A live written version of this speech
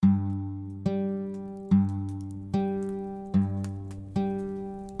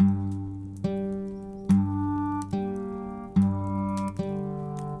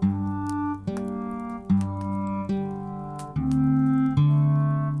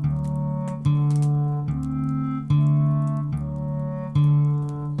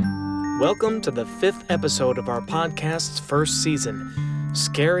Welcome to the 5th episode of our podcast's first season,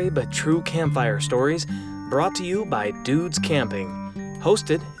 Scary But True Campfire Stories, brought to you by Dudes Camping,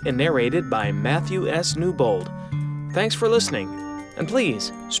 hosted and narrated by Matthew S. Newbold. Thanks for listening, and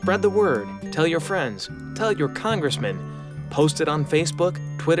please spread the word, tell your friends, tell your congressman, post it on Facebook,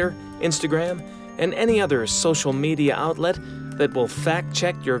 Twitter, Instagram, and any other social media outlet that will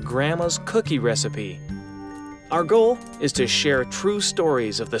fact-check your grandma's cookie recipe. Our goal is to share true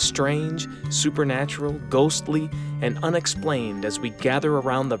stories of the strange, supernatural, ghostly, and unexplained as we gather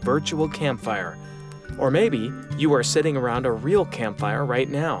around the virtual campfire. Or maybe you are sitting around a real campfire right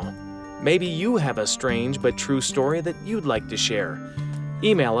now. Maybe you have a strange but true story that you'd like to share.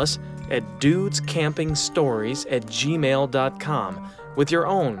 Email us at dudescampingstories@gmail.com with your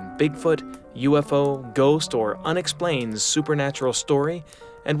own Bigfoot, UFO, ghost, or unexplained supernatural story,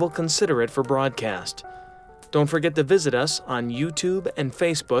 and we'll consider it for broadcast. Don't forget to visit us on YouTube and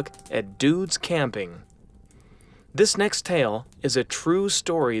Facebook at Dudes Camping. This next tale is a true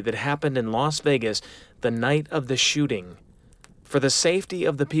story that happened in Las Vegas the night of the shooting. For the safety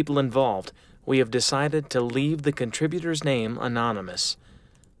of the people involved, we have decided to leave the contributor's name anonymous.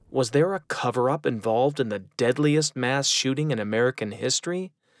 Was there a cover-up involved in the deadliest mass shooting in American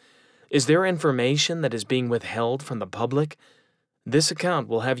history? Is there information that is being withheld from the public? This account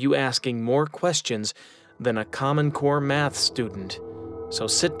will have you asking more questions than a Common Core math student. So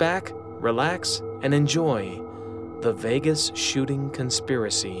sit back, relax, and enjoy the Vegas shooting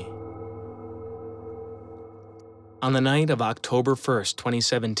conspiracy. On the night of October 1st,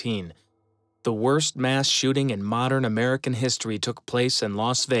 2017, the worst mass shooting in modern American history took place in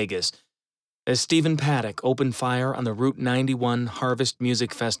Las Vegas as Stephen Paddock opened fire on the Route 91 Harvest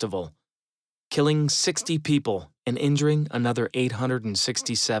Music Festival, killing 60 people and injuring another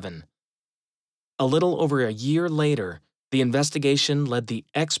 867. A little over a year later, the investigation led the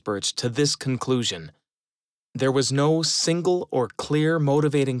experts to this conclusion. There was no single or clear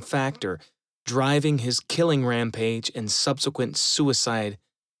motivating factor driving his killing rampage and subsequent suicide,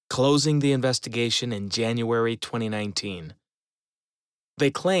 closing the investigation in January 2019.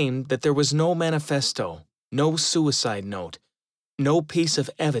 They claimed that there was no manifesto, no suicide note, no piece of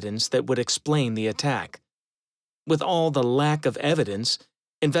evidence that would explain the attack. With all the lack of evidence,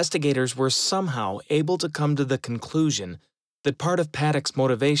 investigators were somehow able to come to the conclusion that part of Paddock's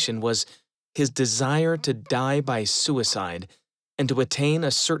motivation was his desire to die by suicide and to attain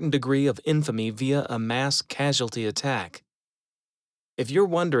a certain degree of infamy via a mass casualty attack. If you're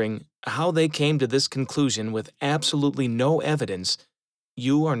wondering how they came to this conclusion with absolutely no evidence,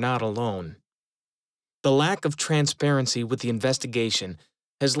 you are not alone. The lack of transparency with the investigation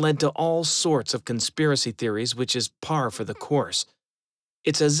has led to all sorts of conspiracy theories, which is par for the course.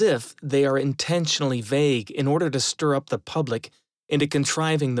 It's as if they are intentionally vague in order to stir up the public into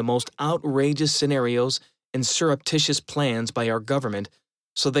contriving the most outrageous scenarios and surreptitious plans by our government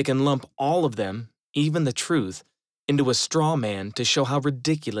so they can lump all of them, even the truth, into a straw man to show how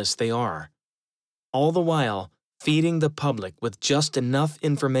ridiculous they are. All the while, feeding the public with just enough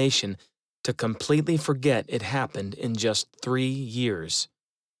information to completely forget it happened in just 3 years.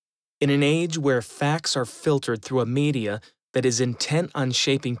 In an age where facts are filtered through a media that is intent on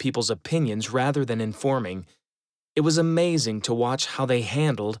shaping people's opinions rather than informing, it was amazing to watch how they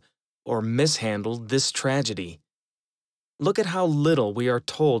handled or mishandled this tragedy. Look at how little we are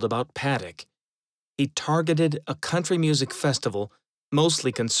told about Paddock. He targeted a country music festival,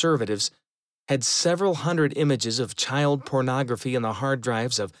 mostly conservatives, had several hundred images of child pornography on the hard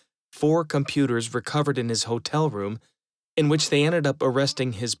drives of 4 computers recovered in his hotel room, in which they ended up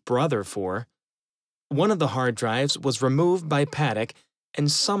arresting his brother for. One of the hard drives was removed by Paddock and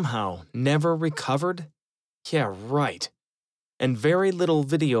somehow never recovered? Yeah, right. And very little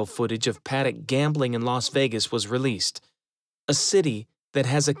video footage of Paddock gambling in Las Vegas was released, a city that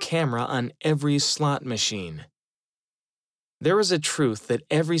has a camera on every slot machine. There is a truth that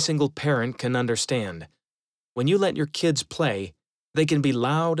every single parent can understand. When you let your kids play, they can be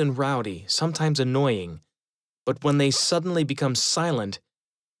loud and rowdy, sometimes annoying, but when they suddenly become silent,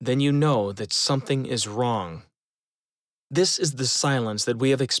 then you know that something is wrong. This is the silence that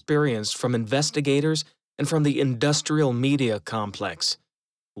we have experienced from investigators and from the industrial media complex.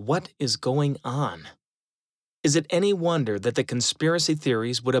 What is going on? Is it any wonder that the conspiracy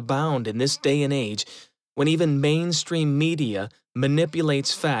theories would abound in this day and age when even mainstream media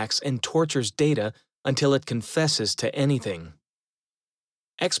manipulates facts and tortures data until it confesses to anything?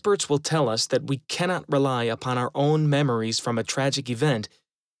 Experts will tell us that we cannot rely upon our own memories from a tragic event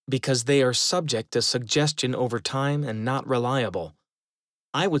because they are subject to suggestion over time and not reliable.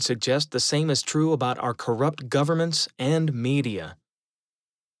 I would suggest the same is true about our corrupt governments and media.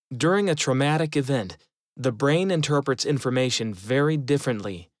 During a traumatic event, the brain interprets information very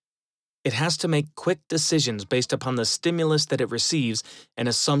differently. It has to make quick decisions based upon the stimulus that it receives and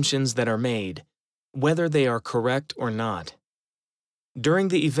assumptions that are made, whether they are correct or not. During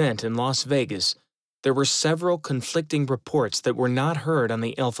the event in Las Vegas, there were several conflicting reports that were not heard on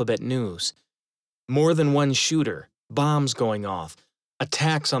the Alphabet News. More than one shooter, bombs going off,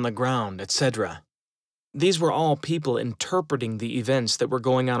 attacks on the ground, etc. These were all people interpreting the events that were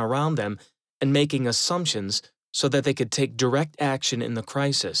going on around them and making assumptions so that they could take direct action in the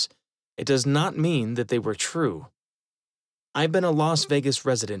crisis. It does not mean that they were true. I've been a Las Vegas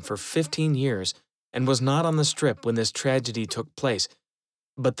resident for 15 years and was not on the Strip when this tragedy took place,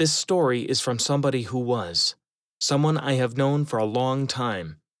 but this story is from somebody who was, someone I have known for a long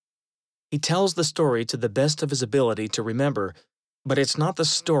time. He tells the story to the best of his ability to remember, but it's not the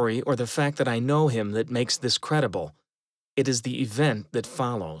story or the fact that I know him that makes this credible. It is the event that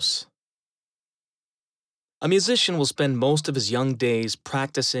follows. A musician will spend most of his young days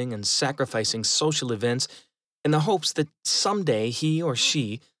practicing and sacrificing social events in the hopes that someday he or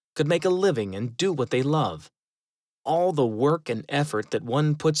she could make a living and do what they love. All the work and effort that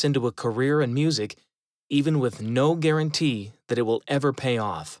one puts into a career in music, even with no guarantee that it will ever pay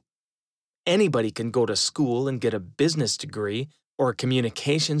off. Anybody can go to school and get a business degree or a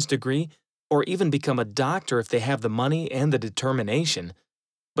communications degree, or even become a doctor if they have the money and the determination.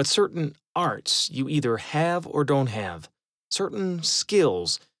 But certain arts you either have or don't have. Certain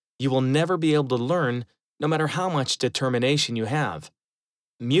skills you will never be able to learn no matter how much determination you have.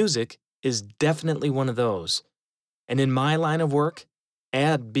 Music is definitely one of those. And in my line of work,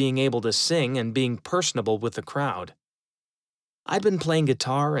 add being able to sing and being personable with the crowd. I'd been playing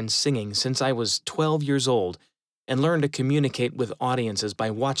guitar and singing since I was 12 years old and learned to communicate with audiences by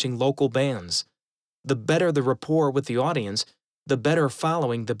watching local bands. The better the rapport with the audience, the better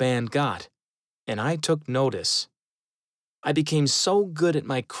following the band got, and I took notice. I became so good at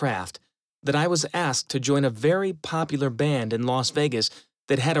my craft that I was asked to join a very popular band in Las Vegas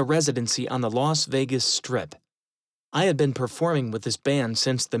that had a residency on the Las Vegas Strip. I had been performing with this band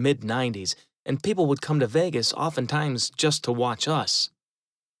since the mid-90s, and people would come to Vegas oftentimes just to watch us.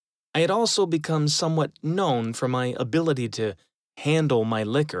 I had also become somewhat known for my ability to handle my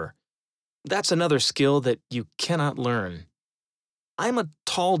liquor. That's another skill that you cannot learn. I'm a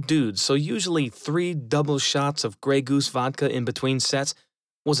tall dude, so usually 3 double shots of Grey Goose vodka in between sets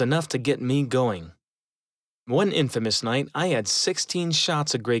was enough to get me going. One infamous night, I had 16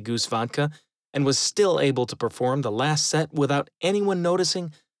 shots of Grey Goose vodka and was still able to perform the last set without anyone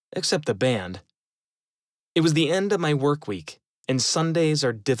noticing except the band. It was the end of my work week, and Sundays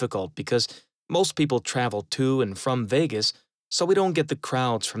are difficult because most people travel to and from Vegas, so we don't get the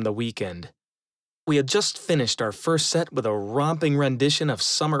crowds from the weekend. We had just finished our first set with a romping rendition of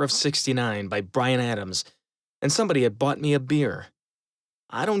Summer of '69 by Bryan Adams, and somebody had bought me a beer.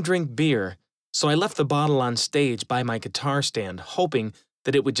 I don't drink beer, so I left the bottle on stage by my guitar stand, hoping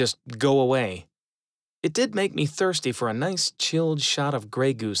that it would just go away. It did make me thirsty for a nice chilled shot of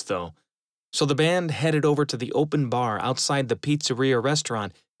Grey Goose, though, so the band headed over to the open bar outside the pizzeria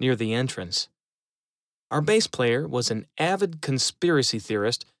restaurant near the entrance. Our bass player was an avid conspiracy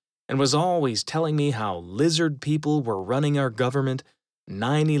theorist and was always telling me how lizard people were running our government,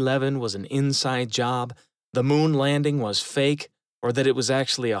 9/11 was an inside job, the moon landing was fake, or that it was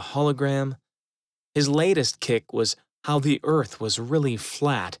actually a hologram. His latest kick was how the Earth was really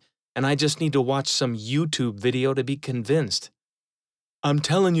flat, and I just need to watch some YouTube video to be convinced. I'm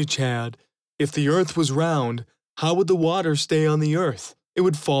telling you, Chad, if the Earth was round, how would the water stay on the Earth? It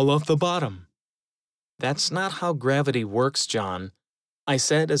would fall off the bottom. That's not how gravity works, John, I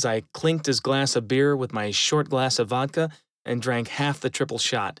said as I clinked his glass of beer with my short glass of vodka and drank half the triple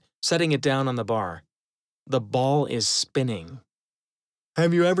shot, setting it down on the bar. The ball is spinning.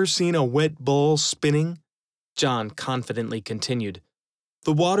 Have you ever seen a wet ball spinning? John confidently continued.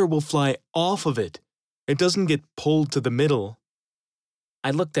 The water will fly off of it. It doesn't get pulled to the middle.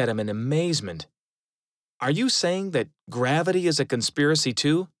 I looked at him in amazement. Are you saying that gravity is a conspiracy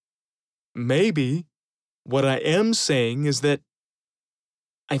too? Maybe. What I am saying is that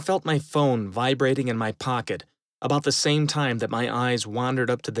I felt my phone vibrating in my pocket about the same time that my eyes wandered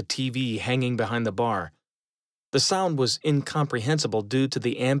up to the TV hanging behind the bar. The sound was incomprehensible due to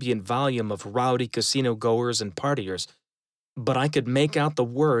the ambient volume of rowdy casino goers and partiers, but I could make out the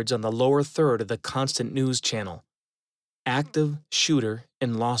words on the lower third of the constant news channel. Active shooter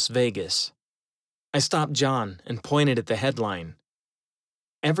in Las Vegas. I stopped John and pointed at the headline.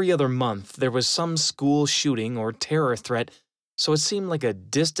 Every other month, there was some school shooting or terror threat, so it seemed like a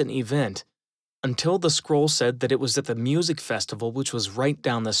distant event, until the scroll said that it was at the music festival which was right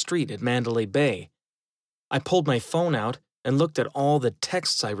down the street at Mandalay Bay. I pulled my phone out and looked at all the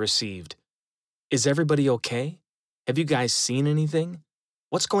texts I received. Is everybody okay? Have you guys seen anything?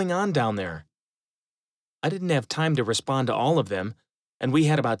 What's going on down there? I didn't have time to respond to all of them, and we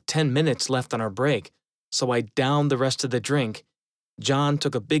had about 10 minutes left on our break, so I downed the rest of the drink. John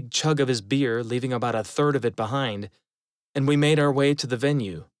took a big chug of his beer, leaving about a third of it behind, and we made our way to the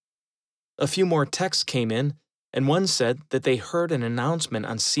venue. A few more texts came in, and one said that they heard an announcement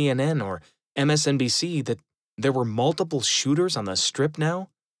on CNN or MSNBC that there were multiple shooters on the Strip now.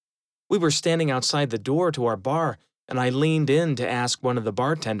 We were standing outside the door to our bar, and I leaned in to ask one of the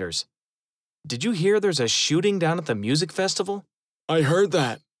bartenders, "Did you hear there's a shooting down at the music festival?" I heard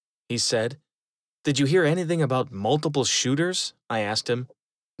that, he said. "Did you hear anything about multiple shooters?" I asked him.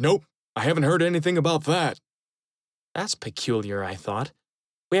 Nope, I haven't heard anything about that. That's peculiar, I thought.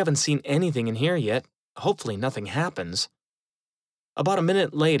 We haven't seen anything in here yet. Hopefully nothing happens. About a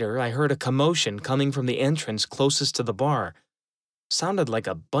minute later, I heard a commotion coming from the entrance closest to the bar. Sounded like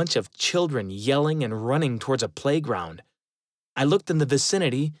a bunch of children yelling and running towards a playground. I looked in the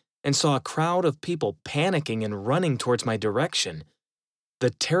vicinity and saw a crowd of people panicking and running towards my direction.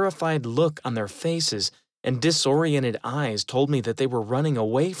 The terrified look on their faces and disoriented eyes told me that they were running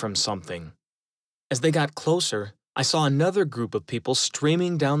away from something. As they got closer, I saw another group of people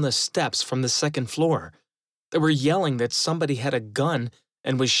streaming down the steps from the second floor. They were yelling that somebody had a gun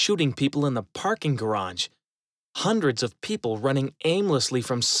and was shooting people in the parking garage. Hundreds of people running aimlessly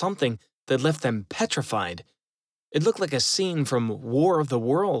from something that left them petrified. It looked like a scene from War of the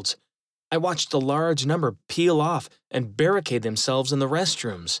Worlds. I watched a large number peel off and barricade themselves in the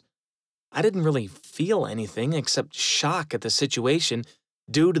restrooms. I didn't really feel anything except shock at the situation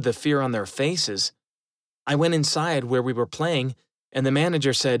due to the fear on their faces. I went inside where we were playing, and the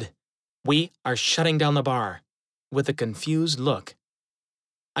manager said, "We are shutting down the bar," with a confused look.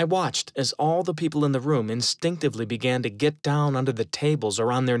 I watched as all the people in the room instinctively began to get down under the tables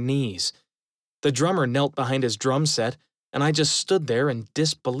or on their knees. The drummer knelt behind his drum set, and I just stood there in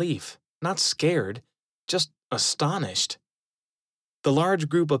disbelief, not scared, just astonished. The large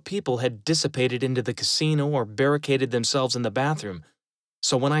group of people had dissipated into the casino or barricaded themselves in the bathroom,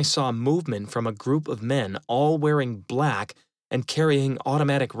 so when I saw movement from a group of men all wearing black and carrying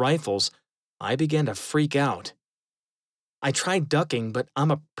automatic rifles, I began to freak out. I tried ducking, but I'm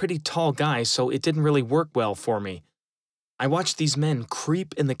a pretty tall guy, so it didn't really work well for me. I watched these men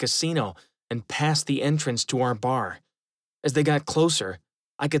creep in the casino and pass the entrance to our bar. As they got closer,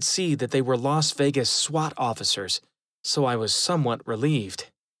 I could see that they were Las Vegas SWAT officers, so I was somewhat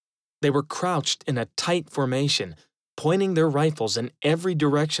relieved. They were crouched in a tight formation, pointing their rifles in every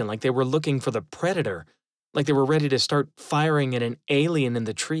direction like they were looking for the predator, like they were ready to start firing at an alien in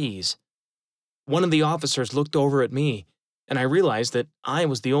the trees. One of the officers looked over at me, and I realized that I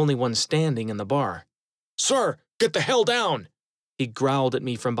was the only one standing in the bar. "Sir, get the hell down!" he growled at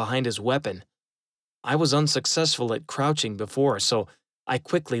me from behind his weapon. I was unsuccessful at crouching before, so I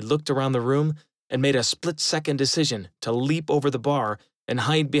quickly looked around the room and made a split-second decision to leap over the bar and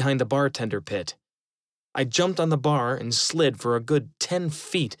hide behind the bartender pit. I jumped on the bar and slid for a good 10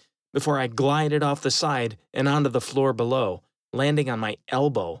 feet before I glided off the side and onto the floor below, landing on my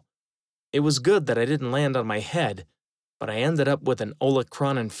elbow. It was good that I didn't land on my head, but I ended up with an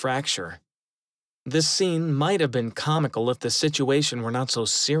olecranon fracture. This scene might have been comical if the situation were not so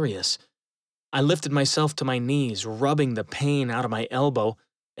serious. I lifted myself to my knees, rubbing the pain out of my elbow,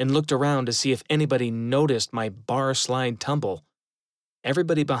 and looked around to see if anybody noticed my bar slide tumble.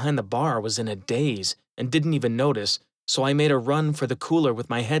 Everybody behind the bar was in a daze and didn't even notice, so I made a run for the cooler with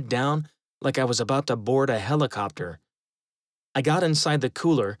my head down like I was about to board a helicopter. I got inside the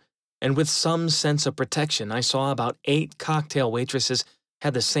cooler, and with some sense of protection, I saw about 8 cocktail waitresses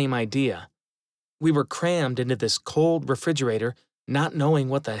had the same idea. We were crammed into this cold refrigerator, not knowing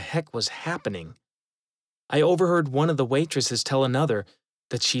what the heck was happening. I overheard one of the waitresses tell another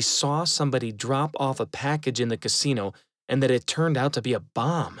that she saw somebody drop off a package in the casino and that it turned out to be a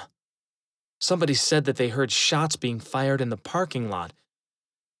bomb. Somebody said that they heard shots being fired in the parking lot.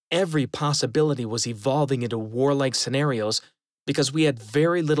 Every possibility was evolving into warlike scenarios because we had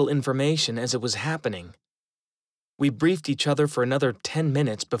very little information as it was happening. We briefed each other for another 10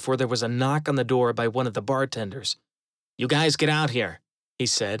 minutes before there was a knock on the door by one of the bartenders. "You guys get out here," he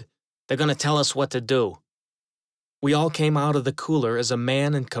said. "They're going to tell us what to do." We all came out of the cooler as a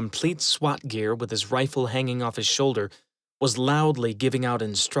man in complete SWAT gear with his rifle hanging off his shoulder was loudly giving out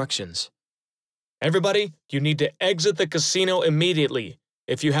instructions. "Everybody, you need to exit the casino immediately.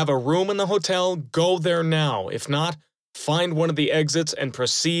 If you have a room in the hotel, go there now. If not, find one of the exits and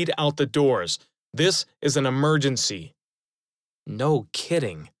proceed out the doors. This is an emergency. No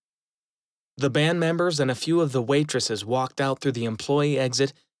kidding. The band members and a few of the waitresses walked out through the employee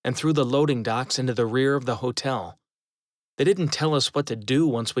exit and through the loading docks into the rear of the hotel. They didn't tell us what to do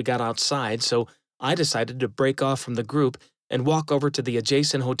once we got outside, so I decided to break off from the group and walk over to the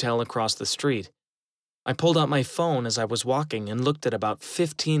adjacent hotel across the street. I pulled out my phone as I was walking and looked at about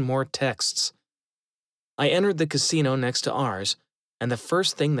 15 more texts. I entered the casino next to ours, and the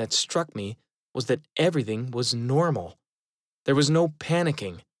first thing that struck me was that everything was normal. There was no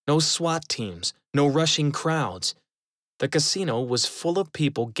panicking, no SWAT teams, no rushing crowds. The casino was full of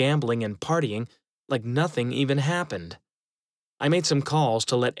people gambling and partying like nothing even happened. I made some calls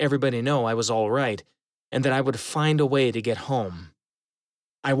to let everybody know I was all right and that I would find a way to get home.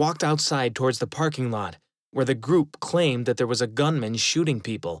 I walked outside towards the parking lot, where the group claimed that there was a gunman shooting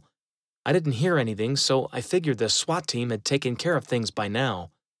people. I didn't hear anything, so I figured the SWAT team had taken care of things by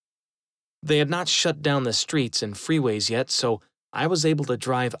now. They had not shut down the streets and freeways yet, so I was able to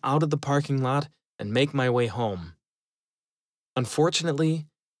drive out of the parking lot and make my way home. Unfortunately,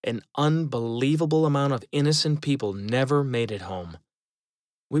 an unbelievable amount of innocent people never made it home.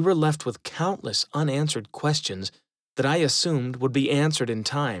 We were left with countless unanswered questions that I assumed would be answered in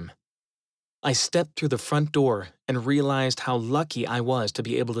time. I stepped through the front door and realized how lucky I was to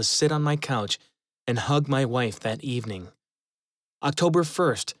be able to sit on my couch and hug my wife that evening. October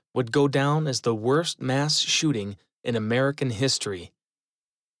 1st would go down as the worst mass shooting in American history.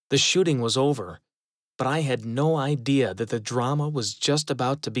 The shooting was over, but I had no idea that the drama was just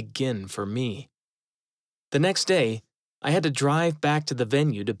about to begin for me. The next day, I had to drive back to the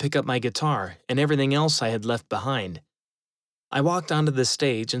venue to pick up my guitar and everything else I had left behind. I walked onto the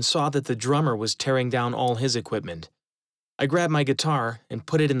stage and saw that the drummer was tearing down all his equipment. I grabbed my guitar and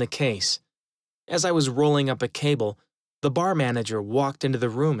put it in the case. As I was rolling up a cable, the bar manager walked into the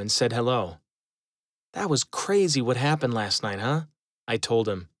room and said hello. "That was crazy what happened last night, huh?" I told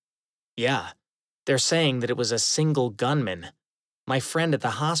him. "Yeah, they're saying that it was a single gunman. My friend at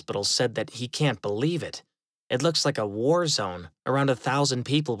the hospital said that he can't believe it. It looks like a war zone. Around 1,000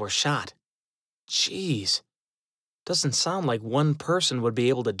 people were shot." "Jeez. Doesn't sound like one person would be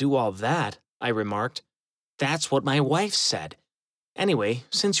able to do all that," I remarked. "That's what my wife said. Anyway,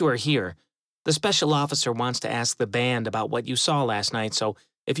 since you are here, the special officer wants to ask the band about what you saw last night, so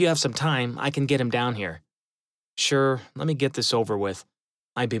if you have some time, I can get him down here." "Sure, let me get this over with,"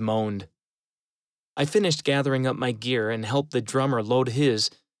 I bemoaned. I finished gathering up my gear and helped the drummer load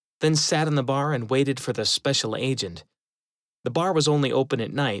his, then sat in the bar and waited for the special agent. The bar was only open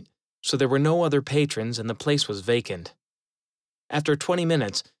at night, so there were no other patrons and the place was vacant. After 20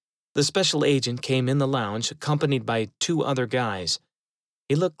 minutes, the special agent came in the lounge accompanied by 2 other guys.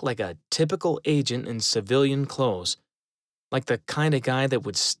 He looked like a typical agent in civilian clothes, like the kind of guy that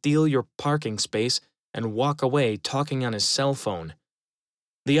would steal your parking space and walk away talking on his cell phone.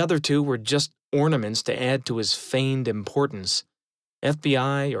 The other 2 were just ornaments to add to his feigned importance.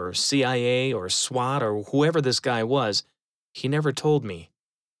 FBI or CIA or SWAT or whoever this guy was, he never told me.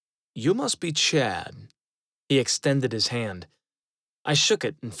 "You must be Chad." He extended his hand. I shook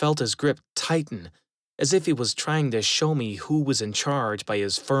it and felt his grip tighten, as if he was trying to show me who was in charge by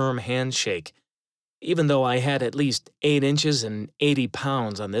his firm handshake, even though I had at least 8 inches and 80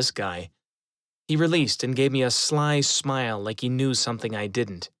 pounds on this guy. He released and gave me a sly smile like he knew something I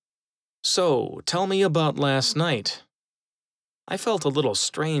didn't. "So, tell me about last night." I felt a little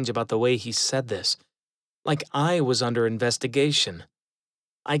strange about the way he said this, like I was under investigation.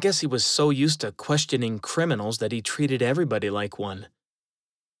 I guess he was so used to questioning criminals that he treated everybody like one.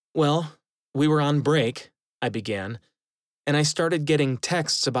 "Well, we were on break," I began, "and I started getting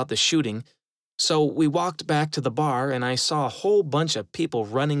texts about the shooting, so we walked back to the bar and I saw a whole bunch of people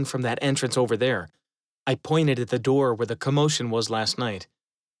running from that entrance over there." I pointed at the door where the commotion was last night.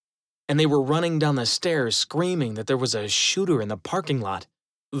 "And they were running down the stairs screaming that there was a shooter in the parking lot."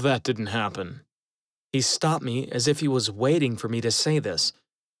 "That didn't happen." He stopped me as if he was waiting for me to say this.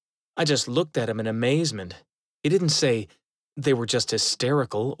 I just looked at him in amazement. He didn't say, "They were just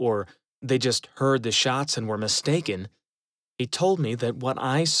hysterical," or "They just heard the shots and were mistaken." He told me that what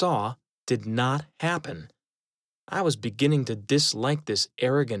I saw did not happen. I was beginning to dislike this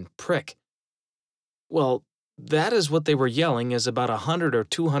arrogant prick. "Well, that is what they were yelling as about 100 or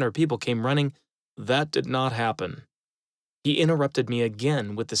 200 people came running." "That did not happen." He interrupted me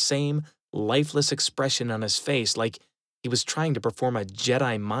again with the same lifeless expression on his face, like he was trying to perform a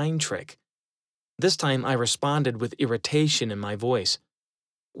Jedi mind trick. This time I responded with irritation in my voice.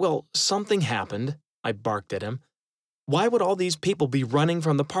 "Well, something happened," I barked at him. "Why would all these people be running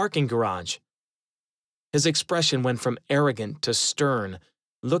from the parking garage?" His expression went from arrogant to stern,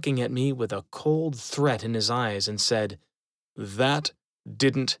 looking at me with a cold threat in his eyes, and said, "That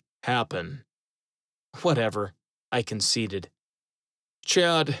didn't happen." "Whatever," I conceded.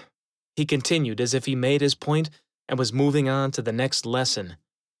 "Chad," He continued as if he made his point and was moving on to the next lesson.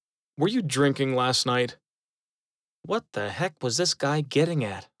 "were you drinking last night?" What the heck was this guy getting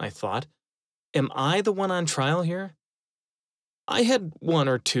at, I thought. Am I the one on trial here? "I had one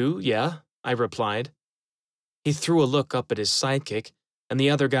or two, yeah," I replied. He threw a look up at his sidekick, and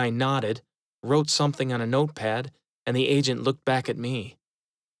the other guy nodded, wrote something on a notepad, and the agent looked back at me.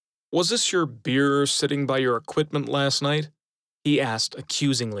 "Was this your beer sitting by your equipment last night?" He asked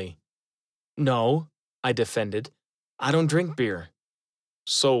accusingly. "No," I defended. "I don't drink beer."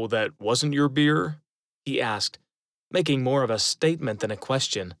 "So that wasn't your beer?" he asked, making more of a statement than a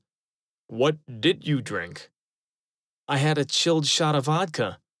question. "What did you drink?" "I had a chilled shot of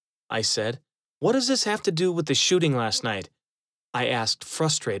vodka," I said. "What does this have to do with the shooting last night?" I asked,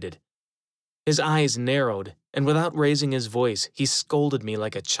 frustrated. His eyes narrowed, and without raising his voice, he scolded me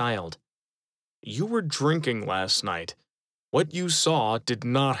like a child. "You were drinking last night. What you saw did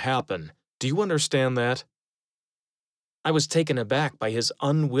not happen. Do you understand that?" I was taken aback by his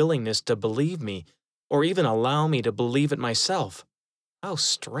unwillingness to believe me, or even allow me to believe it myself. How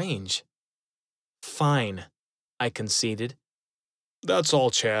strange. "Fine," I conceded. "That's all,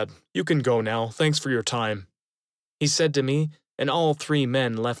 Chad. You can go now. Thanks for your time," he said to me, and all three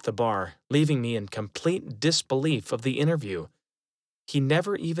men left the bar, leaving me in complete disbelief of the interview. He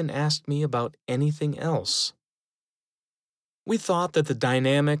never even asked me about anything else. We thought that the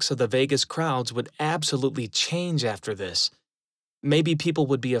dynamics of the Vegas crowds would absolutely change after this. Maybe people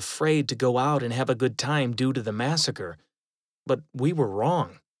would be afraid to go out and have a good time due to the massacre. But we were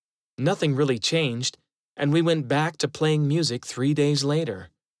wrong. Nothing really changed, and we went back to playing music 3 days later.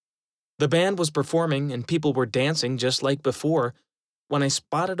 The band was performing and people were dancing just like before when I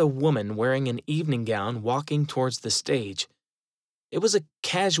spotted a woman wearing an evening gown walking towards the stage. It was a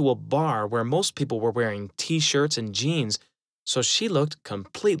casual bar where most people were wearing t-shirts and jeans, so she looked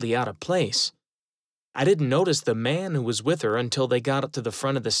completely out of place. I didn't notice the man who was with her until they got up to the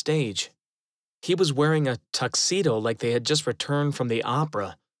front of the stage. He was wearing a tuxedo like they had just returned from the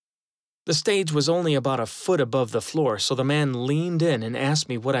opera. The stage was only about a foot above the floor, so the man leaned in and asked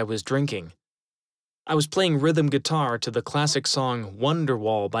me what I was drinking. I was playing rhythm guitar to the classic song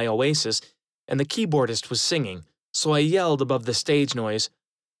Wonderwall by Oasis, and the keyboardist was singing, so I yelled above the stage noise,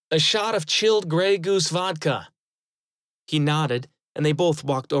 "A shot of chilled Grey Goose vodka!" He nodded, and they both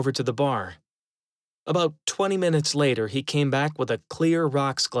walked over to the bar. About 20 minutes later, he came back with a clear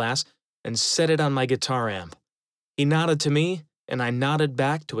rocks glass and set it on my guitar amp. He nodded to me, and I nodded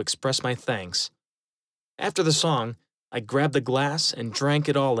back to express my thanks. After the song, I grabbed the glass and drank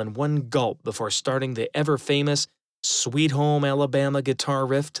it all in one gulp before starting the ever-famous Sweet Home Alabama guitar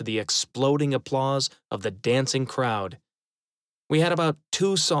riff to the exploding applause of the dancing crowd. We had about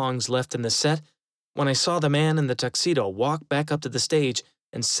 2 songs left in the set when I saw the man in the tuxedo walk back up to the stage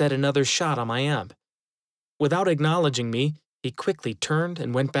and set another shot on my amp. Without acknowledging me, he quickly turned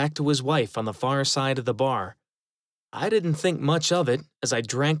and went back to his wife on the far side of the bar. I didn't think much of it as I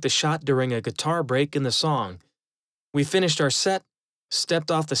drank the shot during a guitar break in the song. We finished our set,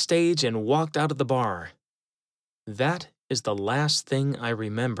 stepped off the stage, and walked out of the bar. That is the last thing I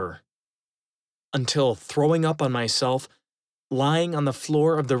remember. Until throwing up on myself, lying on the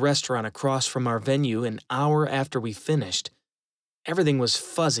floor of the restaurant across from our venue an hour after we finished. Everything was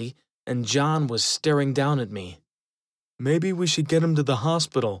fuzzy, and John was staring down at me. "Maybe we should get him to the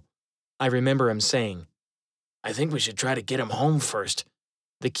hospital," I remember him saying. "I think we should try to get him home first,"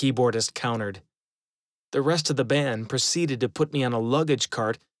 the keyboardist countered. The rest of the band proceeded to put me on a luggage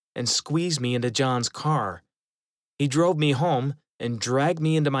cart and squeeze me into John's car. He drove me home and dragged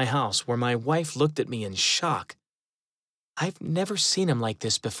me into my house where my wife looked at me in shock. "I've never seen him like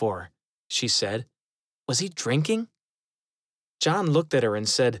this before," she said. "Was he drinking?" John looked at her and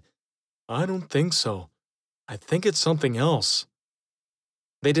said, "I don't think so. I think it's something else."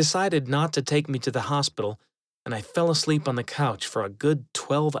 They decided not to take me to the hospital, and I fell asleep on the couch for a good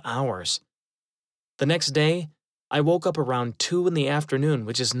 12 hours. The next day, I woke up around 2 in the afternoon,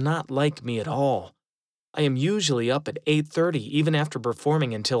 which is not like me at all. I am usually up at 8:30, even after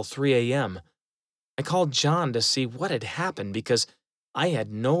performing until 3 a.m. I called John to see what had happened because I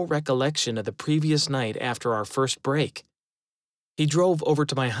had no recollection of the previous night after our first break. He drove over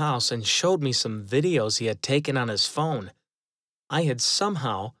to my house and showed me some videos he had taken on his phone. I had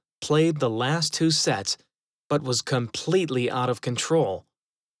somehow played the last 2 sets, but was completely out of control.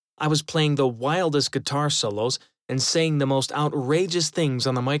 I was playing the wildest guitar solos and saying the most outrageous things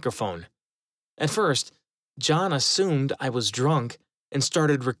on the microphone. At first, John assumed I was drunk, and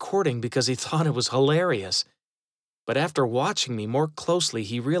started recording because he thought it was hilarious. But after watching me more closely,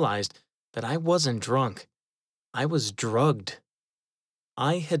 he realized that I wasn't drunk. I was drugged.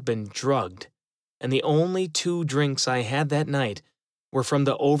 I had been drugged, and the only 2 drinks I had that night were from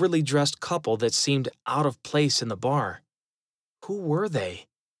the overly dressed couple that seemed out of place in the bar. Who were they?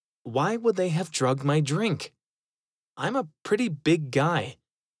 Why would they have drugged my drink? I'm a pretty big guy,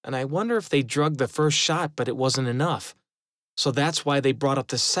 and I wonder if they drugged the first shot but it wasn't enough. So that's why they brought up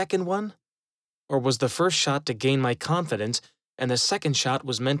the second one? Or was the first shot to gain my confidence, and the second shot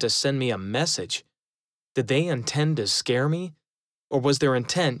was meant to send me a message? Did they intend to scare me? Or was their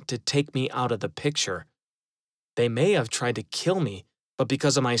intent to take me out of the picture? They may have tried to kill me, but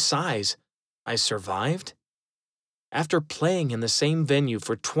because of my size, I survived? After playing in the same venue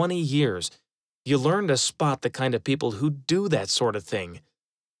for 20 years, you learn to spot the kind of people who do that sort of thing.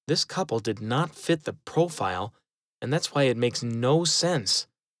 This couple did not fit the profile, and that's why it makes no sense.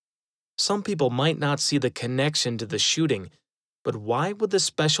 Some people might not see the connection to the shooting, but why would the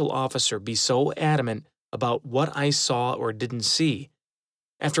special officer be so adamant about what I saw or didn't see?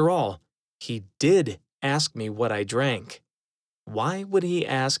 After all, he did ask me what I drank. Why would he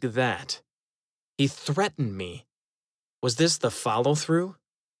ask that? He threatened me. Was this the follow-through?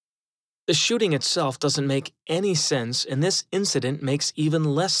 The shooting itself doesn't make any sense, and this incident makes even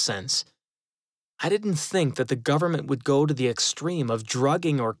less sense. I didn't think that the government would go to the extreme of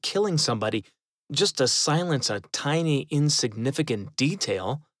drugging or killing somebody just to silence a tiny, insignificant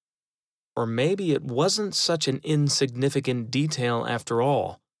detail. Or maybe it wasn't such an insignificant detail after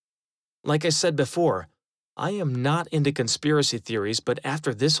all. Like I said before, I am not into conspiracy theories, but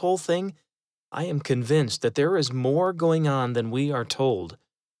after this whole thing, I am convinced that there is more going on than we are told.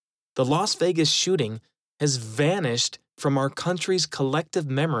 The Las Vegas shooting has vanished from our country's collective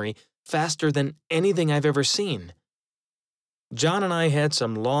memory faster than anything I've ever seen. John and I had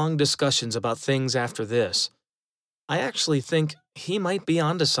some long discussions about things after this. I actually think he might be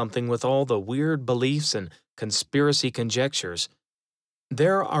onto something with all the weird beliefs and conspiracy conjectures.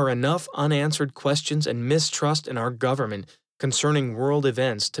 There are enough unanswered questions and mistrust in our government concerning world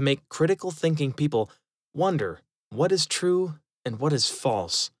events to make critical thinking people wonder what is true and what is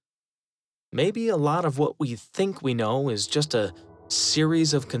false. Maybe a lot of what we think we know is just a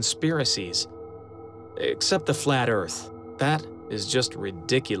series of conspiracies. Except the flat Earth. That is just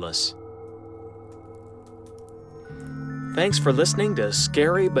ridiculous. Thanks for listening to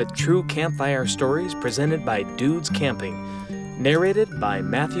Scary But True Campfire Stories presented by Dudes Camping, narrated by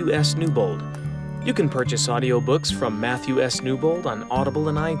Matthew S. Newbold. You can purchase audiobooks from Matthew S. Newbold on Audible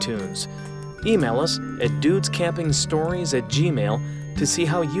and iTunes. Email us at dudescampingstories@gmail.com to see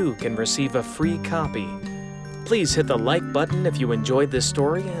how you can receive a free copy. Please hit the like button if you enjoyed this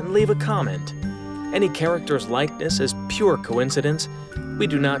story and leave a comment. Any character's likeness is pure coincidence. We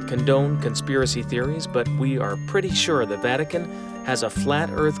do not condone conspiracy theories, but we are pretty sure the Vatican has a flat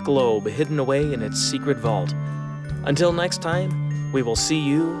Earth globe hidden away in its secret vault. Until next time, we will see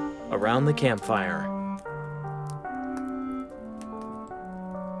you around the campfire.